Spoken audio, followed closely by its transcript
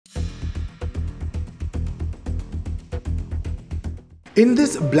In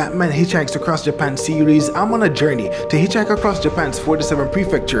this Black Man Hitchhikes Across Japan series, I'm on a journey to hitchhike across Japan's 47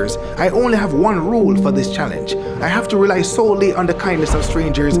 prefectures. I only have one rule for this challenge. I have to rely solely on the kindness of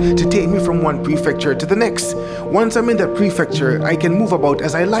strangers to take me from one prefecture to the next. Once I'm in that prefecture, I can move about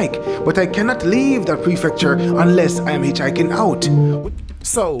as I like, but I cannot leave that prefecture unless I am hitchhiking out.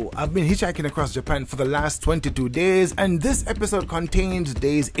 So, I've been hitchhiking across Japan for the last 22 days, and this episode contains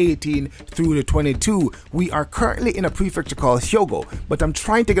days 18 through to 22. We are currently in a prefecture called Hyogo, but I'm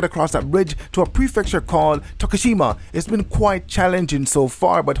trying to get across that bridge to a prefecture called Tokushima. It's been quite challenging so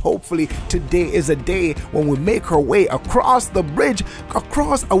far, but hopefully today is a day when we make our way across the bridge,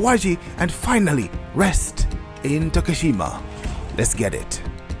 across Awaji, and finally rest in Tokushima. Let's get it.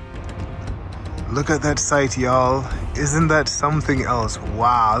 Look at that sight, y'all. Isn't that something else?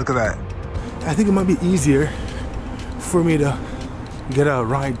 Wow, look at that. I think it might be easier for me to get a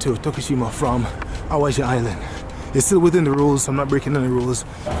ride to Tokushima from Awaji Island. It's still within the rules, so I'm not breaking any rules.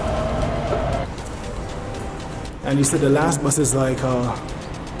 And you said the last bus is like,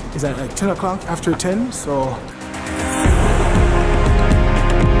 is that like 10 o'clock after 10? So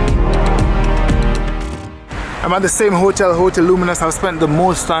I'm at the same hotel, Hotel Luminous. I've spent the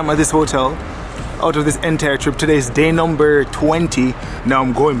most time at this hotel out of this entire trip. Today is day number 20. Now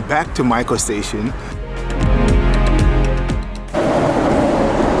I'm going back to Maiko Station.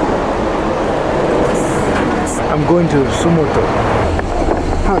 I'm going to Sumoto.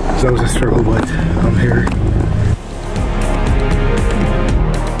 That was a struggle, but I'm here.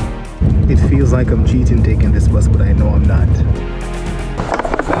 It feels like I'm cheating taking this bus, but I know I'm not.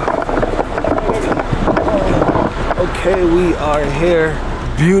 Okay, we are here.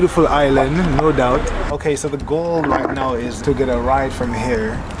 Beautiful island, no doubt. Okay, so the goal right now is to get a ride from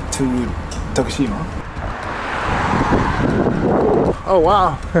here to Tokushima. Oh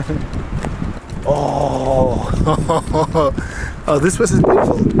wow. Oh. Oh, this place is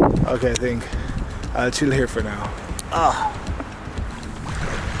beautiful. Okay, I think I'll chill here for now.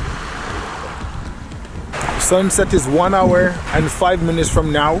 Sunset is 1 hour and 5 minutes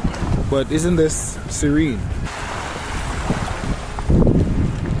from now, but isn't this serene?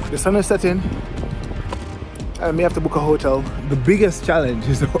 The sun is setting. I may have to book a hotel. The biggest challenge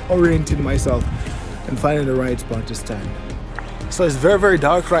is orienting myself and finding the right spot to stand. So it's very, very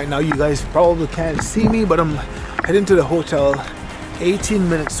dark right now. You guys probably can't see me, but I'm heading to the hotel. 18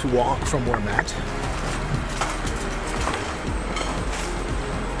 minutes walk from where I'm at.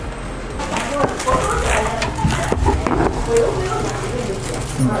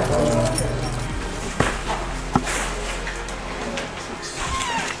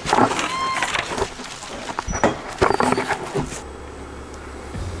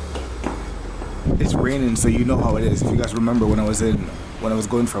 It's raining, so you know how it is. If you guys remember when I was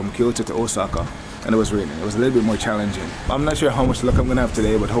going from Kyoto to Osaka and it was raining, it was a little bit more challenging. I'm not sure how much luck I'm gonna have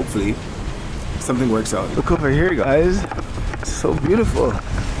today, but hopefully something works out. Look over here, guys. It's so beautiful.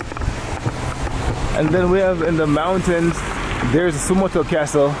 And then we have in the mountains, there's Sumoto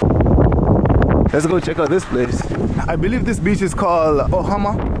Castle. Let's go check out this place. I believe this beach is called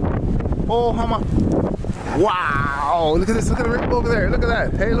Ohama. Ohama. Wow, look at this, look at the rainbow over there, look at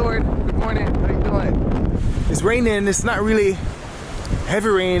that. Hey Lord, good morning, how you doing? It's raining, it's not really heavy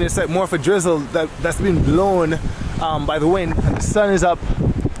rain, it's like more of a drizzle that's been blown by the wind, and the sun is up.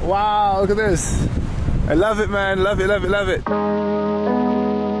 Wow, look at this. I love it, man, love it, love it, love it.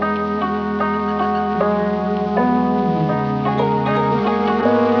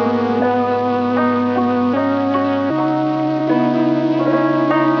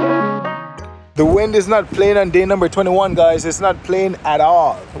 The wind is not playing on day number 21, guys. It's not playing at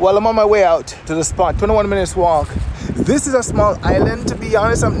all. Well, I'm on my way out to the spot. 21 minutes walk. This is a small island. To be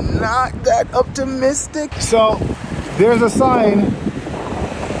honest, I'm not that optimistic. So there's a sign,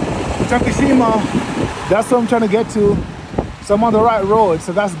 Tokushima. That's what I'm trying to get to. So I'm on the right road,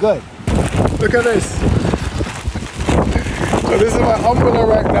 so that's good. Look at this. So this is my umbrella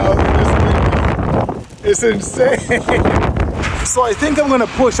right now. It's insane. So I think I'm gonna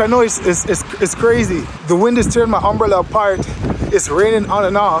push. I know it's crazy. The wind is tearing my umbrella apart. It's raining on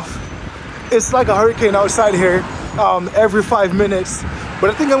and off. It's like a hurricane outside here every 5 minutes. But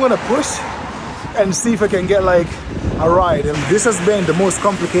I think I'm gonna push and see if I can get like a ride. And this has been the most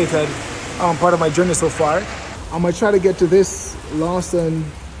complicated part of my journey so far. I'm gonna try to get to this Lawson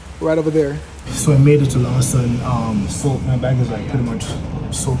right over there. So I made it to Lawson. So my bag is like pretty much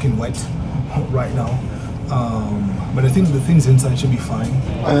soaking wet right now. But I think the things inside should be fine.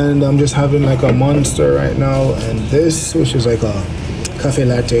 And I'm just having like a Monster right now, and this, which is like a cafe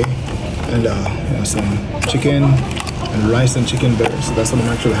latte, and you know, some chicken and rice and chicken there. So that's what I'm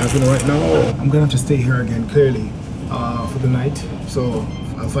actually having right now. I'm gonna have to stay here again, clearly. for the night, so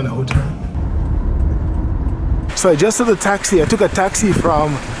I'll find a hotel. So I just took a taxi. I took a taxi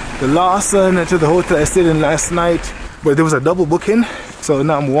from the Lawson to the hotel I stayed in last night, but there was a double booking, so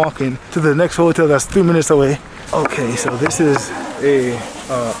now I'm walking to the next hotel that's 3 minutes away. Okay, so this is a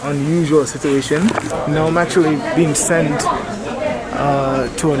unusual situation. Now I'm actually being sent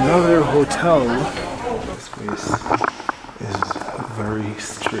to another hotel. This place is very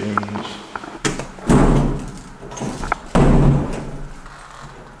strange.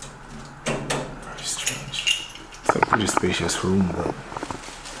 Very strange. It's a pretty spacious room, but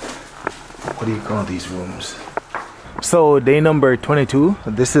what do you call these rooms? So day number 22.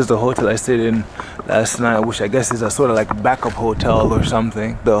 This is the hotel I stayed in last night, which I guess is a sort of like backup hotel or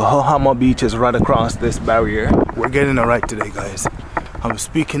something. The Hohama beach is right across this barrier. We're getting a ride today, guys. I'm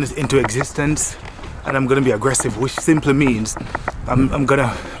speaking this into existence, and I'm gonna be aggressive, which simply means I'm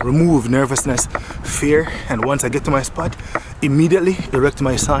gonna remove nervousness, fear, and once I get to my spot, immediately erect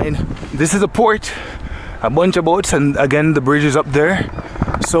my sign. This is a port, a bunch of boats, and again the bridge is up there.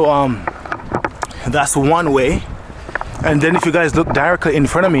 So that's one way. And then if you guys look directly in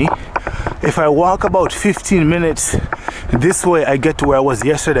front of me, if I walk about 15 minutes this way, I get to where I was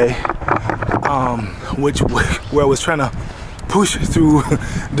yesterday, where I was trying to push through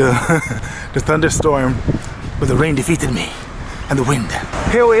the thunderstorm, but the rain defeated me and the wind.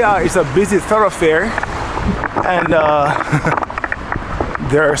 Here we are. It's a busy thoroughfare, and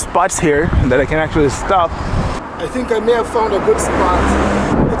there are spots here that I can actually stop. I think I may have found a good spot.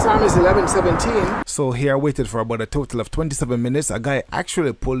 The time is 11:17. So here I waited for about a total of 27 minutes. A guy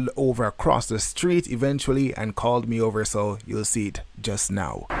actually pulled over across the street eventually and called me over, so you'll see it just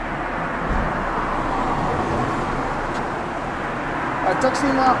now. Taxi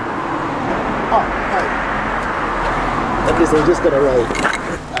now. Oh, hi. Okay, so I just got a ride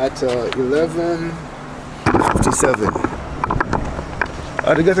at 11:57.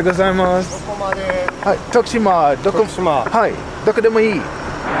 Arigatou gozaimasu. どこまで? はい、徳島、どこ、徳島。はい、どこでもいい。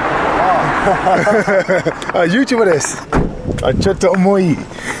あ、YouTuber です。あ、ちょっと重い。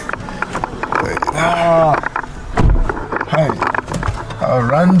あー、はい。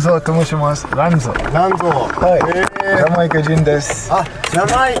ランゾと申します。ランゾ。ランゾ。はい。ジャマイカ人です。あ、ジ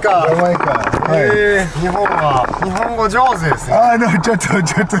ャマイカ。ジャマイカ。はい。日本語上手ですね。ちょっと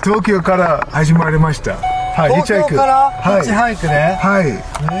東京から始まりました。はい、ヒッチハイク。東京からヒッチハイクで。はい。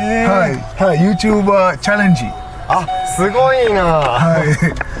はい。YouTuber チャレンジ。あ、すごいな。はい。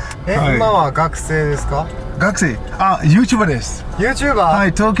今は学生ですか？学生。あ、YouTuber です。YouTuber？は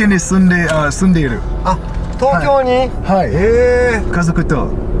い、東京に住んでいる。あ、東京に？はい。家族と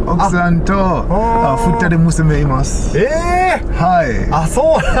奥さんと2人娘います。はい。あ、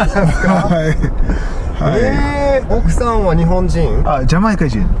そうなんですか？はい。奥さんは日本人？あ、ジャマイカ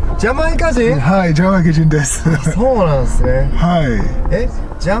人。ジャマイカ人？はい、ジャマイカ人です。そうなんですね。はい。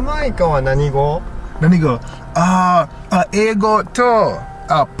ジャマイカは何語？何語？英語と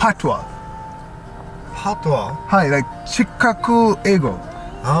パトワ。パトワ？はい、四角英語。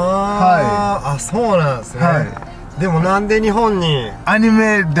あ、そうなんですね。はい。でもなんで日本に？アニ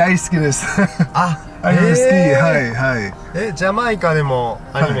メ大好きです。あ、アニメ好き。はいはい。ジャマイカでも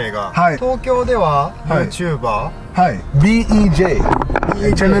アニメが。はい。東京では YouTuber？はい。BEJ。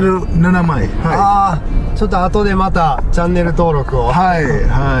チャンネルの名前。はい。ちょっと後でまたチャンネル登録を。はい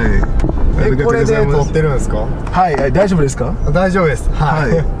はい。これで撮ってるんですか？はい。大丈夫ですか？大丈夫です。は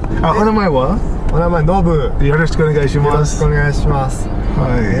い。お名前は？お名前ノブ。よろしくお願いします。よろしくお願いします。は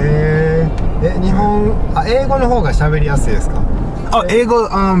い。日本英語の方が喋りやすいですか？あ、英語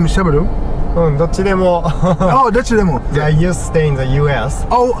喋る？うん、どっちでも。Oh, どっちでも。Yeah, I used to stay in the US.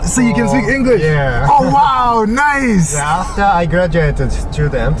 Oh, so you can speak English? Yeah. Oh, wow, nice. Yeah, after I graduated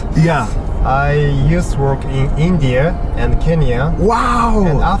student. Yeah. I used to work in India and Kenya. Wow.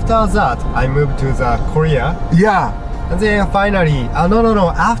 And after that, I moved to the Korea. Yeah. And then finally, no.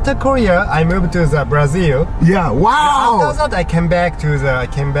 After Korea, I moved to the Brazil. Yeah, wow. After that, I came back to the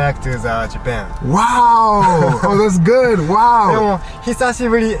Japan. Wow. Oh, that's good. Wow. でも久し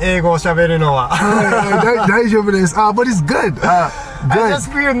ぶり英語を喋るのは。大丈夫です。But it's good. I just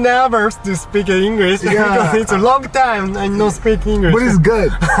feel nervous to speak English because it's a long time I don't speak English. But it's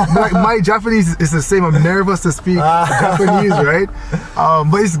good. Like my Japanese is the same. I'm nervous to speak Japanese, right?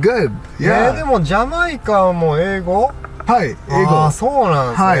 But it's good. Yeah. でもジャマイカも英語？はい、英語。あ、そうな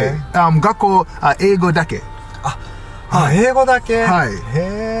んですね。はい。学校英語だけ。英語だけ。はい。へ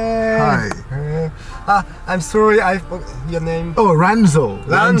え。はい。I'm sorry, I forgot your name. Oh, Ranzo.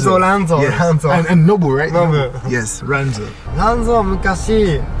 Ranzo. And Nobu, right? Nobu. Yes, Ranzo. Ranzo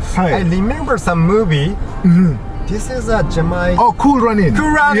昔、I remember some movie. Do This is a Jamaica. Oh, Cool Running.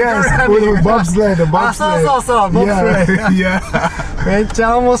 Cool Running. Yes, Cool Running. with the bobsled. The bobsled. そうそうそう、bobsled. Yeah. めっち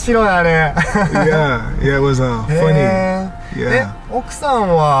ゃ面白いあれ。Yeah, it was funny. Yeah. 奥さん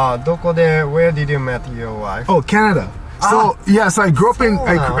はどこで Where did you meet your wife? Oh, Canada. So I grew up in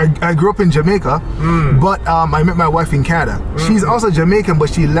I grew up in Jamaica, but I met my wife in Canada. She's also Jamaican, but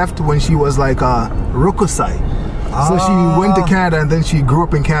she left when she was like Rokusai. So she went to Canada and then she grew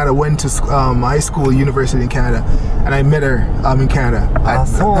up in Canada, went to high school, university in Canada, and I met her in Canada at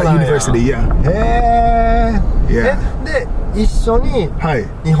university. Yeah. へー。 Yeah. で一緒にはい。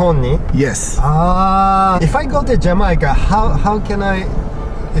日本に Yes. If I go to Jamaica, how can I?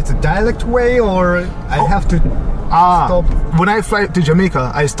 It's a direct way or I have to stop? When I fly to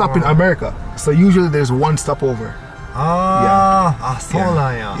Jamaica, I stop in America. So usually there's one stopover. そう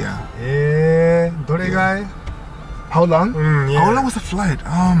なんや。どれぐらい How long? Yeah. How long was the flight?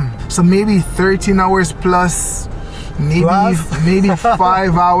 So maybe 13 hours plus, maybe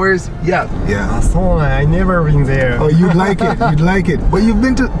 5 hours. Yeah. そうなんや。I never been there. Oh, you'd like it. You'd like it. But you've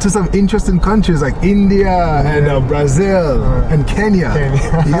been to some interesting countries like India and Brazil and Kenya.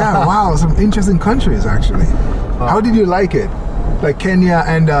 Yeah. Wow. Some interesting countries actually. How did you like it? Like Kenya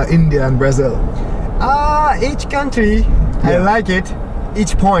and India and Brazil. Each country, I like it.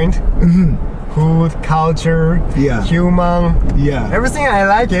 Each point. Food, culture, human, everything I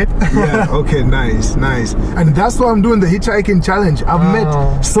like it. Yeah, okay, nice. And that's why I'm doing the hitchhiking challenge. I've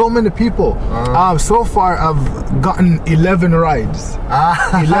met so many people. So far I've gotten 11 rides.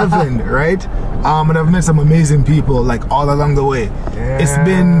 11, right? And I've met some amazing people like all along the way. It's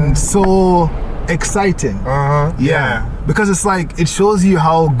been so exciting. Because it's like it shows you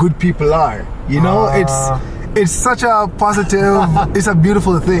how good people are. You know, it's such a positive, it's a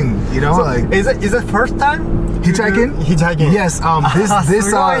beautiful thing, you know. So like, is it first time hitchhiking? Hitchhiking. Yes. This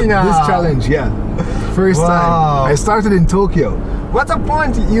challenge, first time. I started in Tokyo. What's the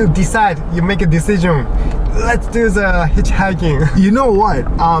point you make a decision? Let's do the hitchhiking. You know what?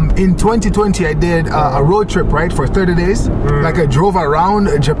 In 2020, I did a road trip, right, for 30 days. Like I drove around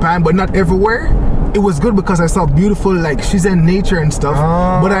Japan, but not everywhere. It was good because I saw beautiful, like Shizen nature and stuff.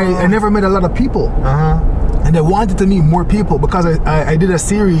 But I never met a lot of people. And I wanted to meet more people because I did a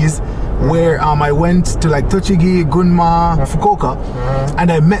series where I went to like Tochigi, Gunma, Fukuoka,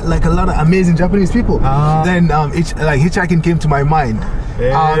 and I met like a lot of amazing Japanese people. Then hitchhiking came to my mind.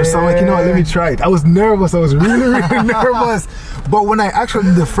 So I'm like, you know what, let me try it. I was nervous. I was really nervous. But when I actually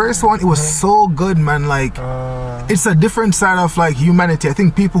did the first one, it was so good, man. Like, it's a different side of like humanity. I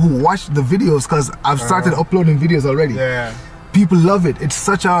think people who watch the videos, because I've started uploading videos already. People love it. It's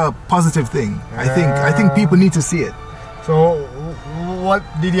such a positive thing. I think people need to see it. So what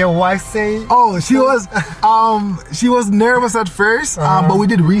did your wife say? Oh, she was nervous at first, but we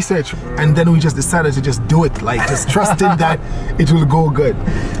did research and then we just decided to just do it, like just trusting that it will go good,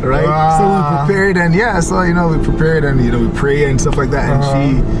 right? So we prepared and we prepared and we pray and stuff like that,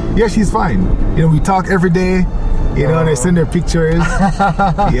 and she's fine. We talk every day, and I send her pictures.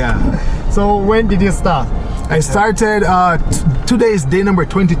 So when did you start? I started today's day number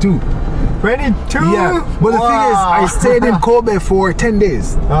 22. 22? Yeah, but the thing is, I stayed in Kobe for 10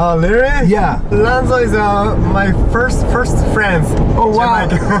 days. Oh, really? Yeah. Lanzo is my first friends. Oh, wow.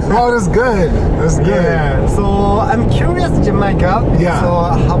 Wow, that's good. That's good. Yeah, so I'm curious, Jamaica. Yeah. So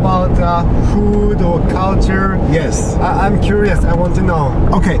how about food or culture? Yes. I'm curious. I want to know.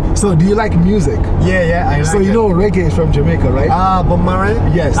 Okay, so do you like music? Yeah, I like So you know reggae is from Jamaica, right? Bob Marley?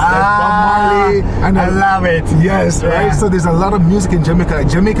 Yes. Bob Marley. And I love it. Yes, right? So there's a lot of music in Jamaica. Like,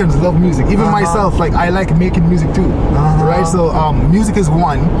 Jamaicans love music. Even myself, like I like making music too, right? So music is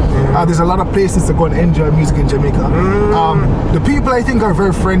one. There's a lot of places to go and enjoy music in Jamaica. The people I think are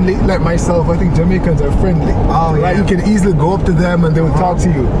very friendly. Like myself, I think Jamaicans are friendly. Right? You can easily go up to them and they will talk to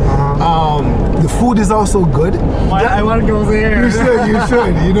you. The food is also good. I want to go there. You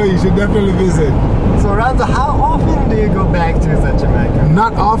should. You should definitely visit. So Ranzo, how often do you go back to Jamaica?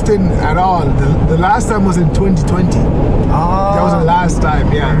 Not often at all. The last time was in 2020. That was the last time,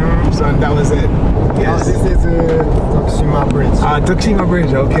 So that was it. Yes. This is Tokushima Bridge. Tokushima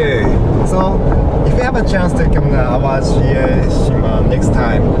Bridge, okay. So if you have a chance to come to Awashima next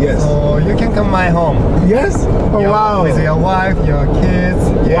time, so you can come my home. Yes? Oh, wow. With your wife, your kids.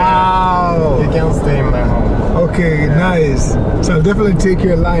 Wow. You can stay in my home. Okay, nice. So I'll definitely take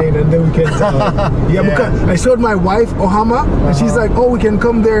your line and then we can because I showed my wife Ohama and she's like, oh, we can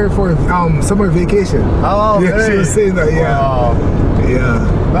come there for summer vacation. Oh, yeah, really? She was saying that, Wow.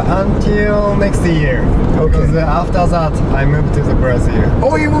 Yeah. But until next year. Okay. Because after that, I moved to the Brazil.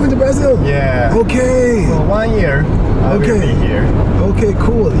 Oh, you're moving to Brazil? Yeah. Okay. So 1 year, I will be here. Okay,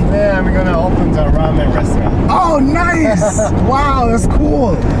 cool. Then I'm gonna open the ramen restaurant. Oh, nice! Wow, that's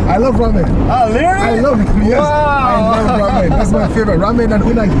cool. I love ramen. Oh, really? I love it. Yes, Wow. I love ramen. That's my favorite. Ramen and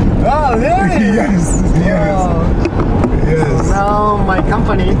unagi. Oh, really? Yes, yes, Wow. yes. Now my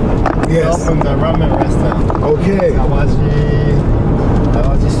company Yes. opened the ramen restaurant. Okay.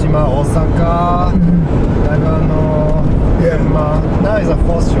 Awajishima, Osaka, Nagano, Yeah. Now is a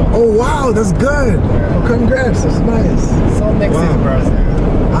fourth show. Oh, wow, that's good. Oh, congrats. That's nice. So next Wow. is Brazil.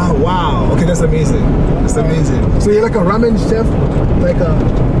 Oh, wow. Okay, that's amazing. That's amazing. So you're like a ramen chef? Like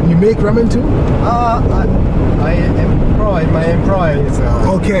you make ramen too? I employ, my employee is a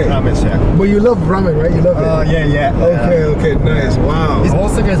Okay. ramen chef. But you love ramen, right? You love it? Yeah. Okay, okay, nice. Wow.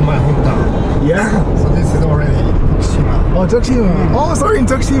 Osaka is my hometown. Yeah? So this is already Fukushima. Oh, Tokushima. Oh, sorry, in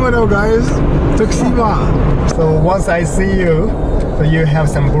Tokushima now, guys. Tokushima. So once I see you, so you have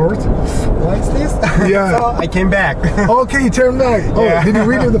some board. What is this? Yeah. So I came back. Okay, you turned back. Oh, Yeah. did you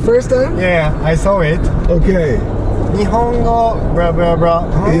read it the first time? Yeah, I saw it. Okay. Nihongo, blah blah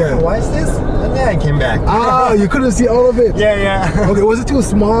blah. Yeah. What is this? And then I came back. Ah, you couldn't see all of it? Yeah. Okay, was it too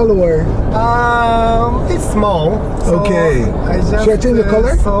small or? It's small. So Okay. I just, Should I change the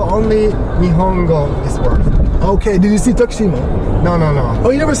color? So only Nihongo is worth. Okay, did you see Tokushima? No.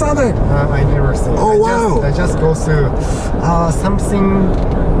 Oh, you never saw that? I never see. Oh, wow. I just go through something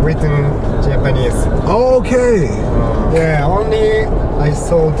written Japanese. Okay. Yeah, only I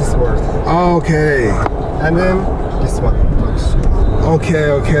saw this word. Okay. And then this one.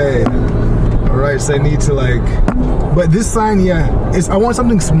 Okay. Alright, so I need to like, but this sign, yeah, I want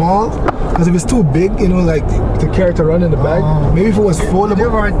something small, because if it's too big, you know, like the character run in the back, maybe if it was Did you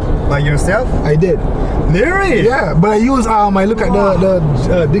foldable. write by yourself? I did. Really? Yeah, but I use, I look at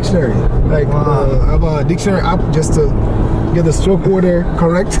the dictionary, like I have a dictionary app just to get the stroke order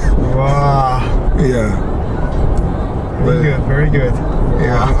correct. Wow. Yeah. Very good.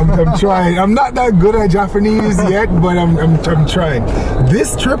 Yeah, I'm trying. I'm not that good at Japanese yet, but I'm trying.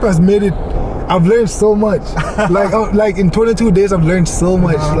 This trip has made it. I've learned so much. Like in 22 days, I've learned so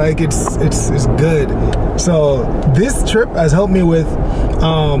much. Like it's good. So this trip has helped me with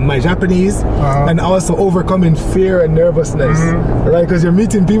my Japanese and also overcoming fear and nervousness, right? Because you're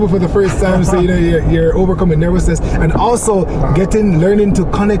meeting people for the first time, so you know you're overcoming nervousness and also learning to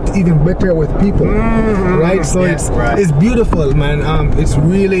connect even better with people, right? So it's beautiful, man. It's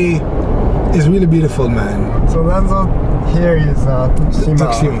really beautiful, man. So Lanzo, here is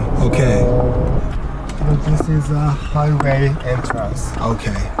Tokushima. Okay. So this is a highway entrance.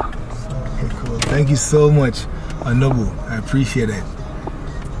 Okay. Cool. Thank you so much, Nobu. I appreciate it.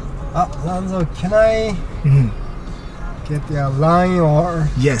 Lanzo, can I get the line or?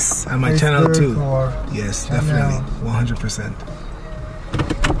 Yes, and my channel too. Yes, channel. definitely, 100%.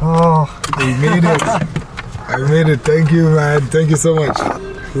 Oh, You made it. I made it. Thank you, man. Thank you so much.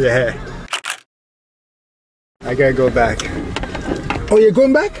 yeah. I gotta go back. Oh, you're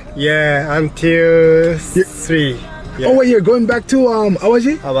going back? Yeah, until 3. Yeah. Oh, wait, you're going back to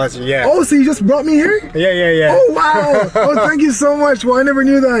Awaji? Awaji, yeah. Oh, so you just brought me here? Yeah. Oh, wow. Oh, thank you so much. Well, I never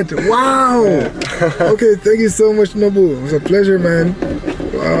knew that. Wow. Okay, thank you so much, Nobu. It was a pleasure, man.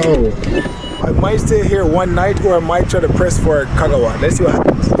 Wow. I might stay here one night or I might try to press for Kagawa. Let's see what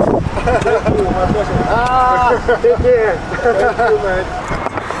happens. Thank you, my pleasure. Take care. Thank you, man.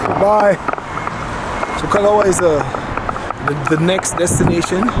 Bye. So Kagawa is the next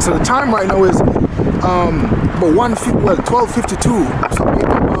destination. So the time right now is about 12:52. So maybe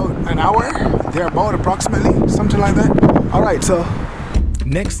about an hour. They're about approximately something like that. All right, so.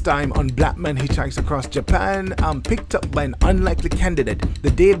 Next time on Black Man Hitchhikes Across Japan, I'm picked up by an unlikely candidate.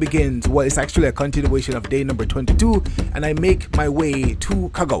 The day begins, well, it's actually a continuation of day number 22, and I make my way to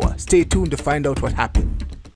Kagawa. Stay tuned to find out what happened.